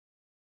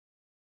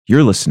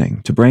You're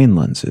listening to Brain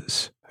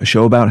Lenses, a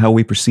show about how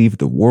we perceive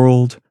the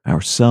world,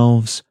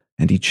 ourselves,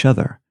 and each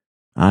other.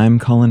 I'm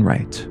Colin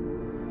Wright.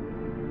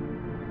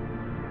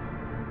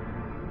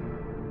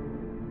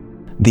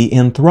 The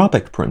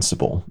Anthropic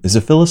Principle is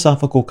a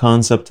philosophical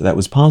concept that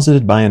was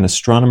posited by an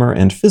astronomer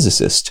and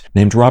physicist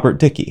named Robert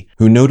Dicke,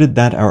 who noted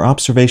that our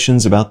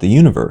observations about the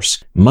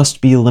universe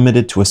must be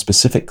limited to a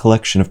specific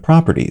collection of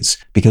properties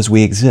because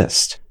we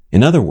exist.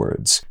 In other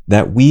words,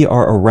 that we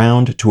are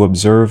around to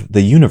observe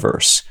the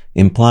universe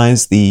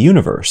implies the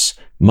universe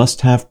must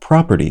have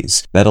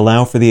properties that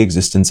allow for the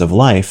existence of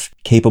life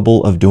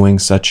capable of doing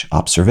such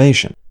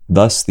observation.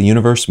 Thus, the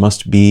universe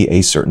must be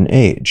a certain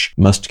age,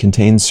 must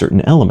contain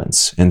certain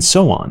elements, and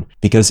so on,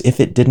 because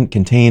if it didn't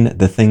contain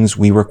the things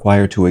we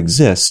require to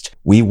exist,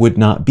 we would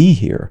not be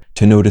here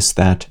to notice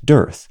that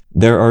dearth.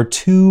 There are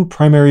two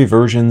primary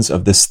versions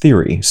of this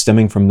theory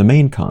stemming from the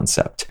main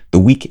concept, the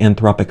weak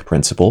anthropic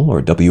principle,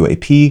 or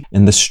WAP,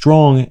 and the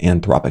strong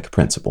anthropic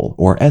principle,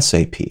 or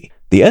SAP.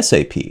 The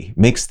SAP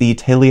makes the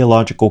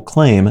teleological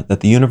claim that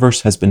the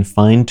universe has been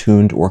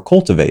fine-tuned or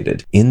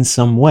cultivated in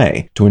some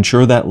way to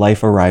ensure that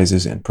life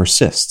arises and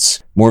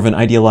persists, more of an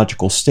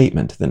ideological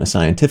statement than a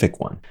scientific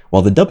one,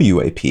 while the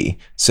WAP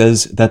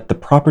says that the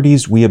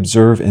properties we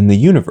observe in the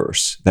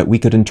universe that we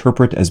could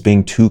interpret as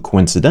being too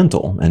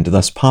coincidental, and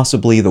thus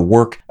possibly the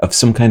work of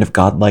some kind of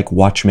godlike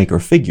watchmaker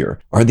figure,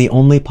 are the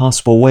only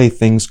possible way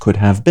things could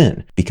have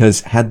been,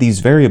 because had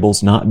these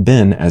variables not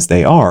been as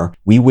they are,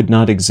 we would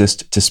not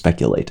exist to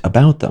speculate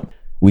about them.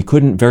 We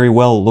couldn't very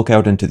well look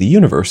out into the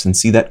universe and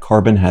see that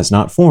carbon has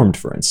not formed,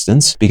 for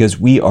instance, because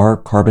we are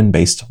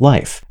carbon-based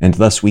life, and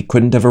thus we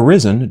couldn't have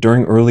arisen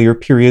during earlier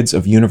periods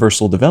of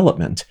universal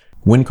development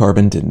when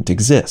carbon didn't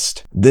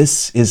exist.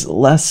 This is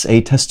less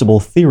a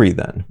testable theory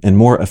then, and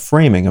more a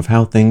framing of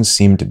how things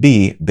seem to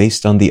be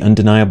based on the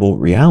undeniable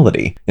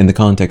reality, in the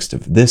context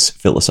of this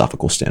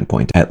philosophical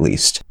standpoint at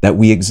least, that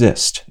we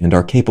exist and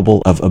are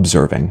capable of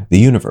observing the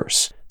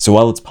universe. So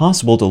while it's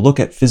possible to look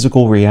at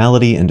physical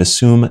reality and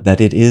assume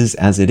that it is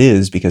as it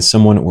is because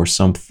someone or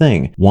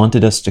something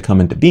wanted us to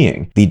come into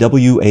being, the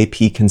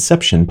WAP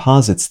conception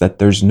posits that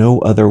there's no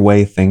other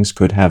way things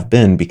could have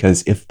been,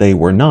 because if they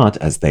were not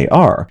as they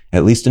are,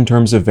 at least in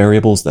terms of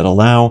variables that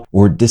allow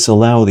or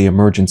disallow the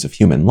emergence of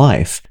human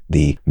life,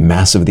 the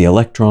mass of the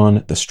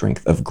electron, the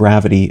strength of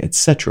gravity,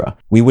 etc.,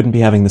 we wouldn't be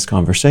having this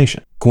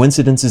conversation.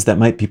 Coincidences that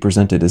might be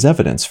presented as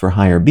evidence for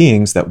higher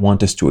beings that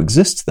want us to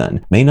exist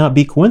then may not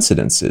be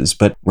coincidences,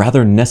 but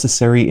rather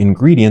necessary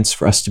ingredients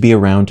for us to be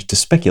around to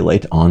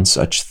speculate on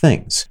such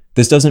things.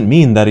 This doesn't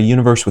mean that a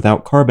universe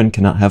without carbon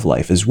cannot have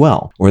life as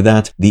well, or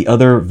that the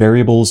other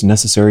variables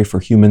necessary for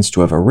humans to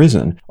have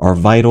arisen are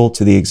vital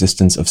to the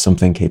existence of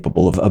something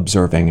capable of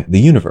observing the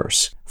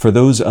universe. For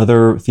those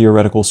other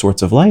theoretical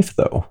sorts of life,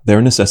 though,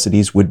 their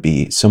necessities would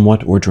be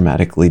somewhat or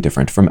dramatically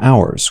different from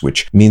ours,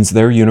 which means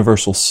their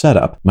universal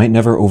setup might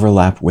never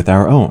overlap with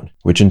our own,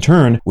 which in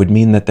turn would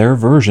mean that their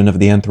version of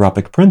the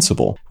anthropic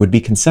principle would be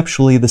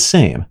conceptually the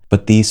same,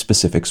 but the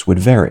specifics would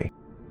vary.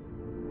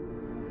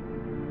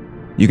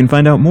 You can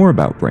find out more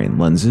about Brain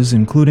Lenses,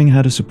 including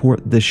how to support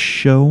this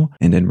show,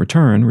 and in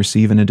return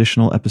receive an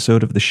additional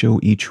episode of the show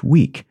each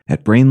week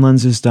at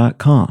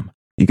brainlenses.com.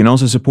 You can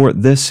also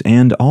support this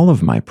and all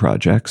of my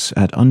projects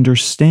at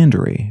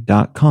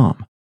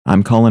understandery.com.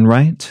 I'm Colin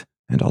Wright,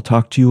 and I'll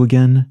talk to you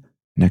again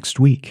next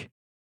week.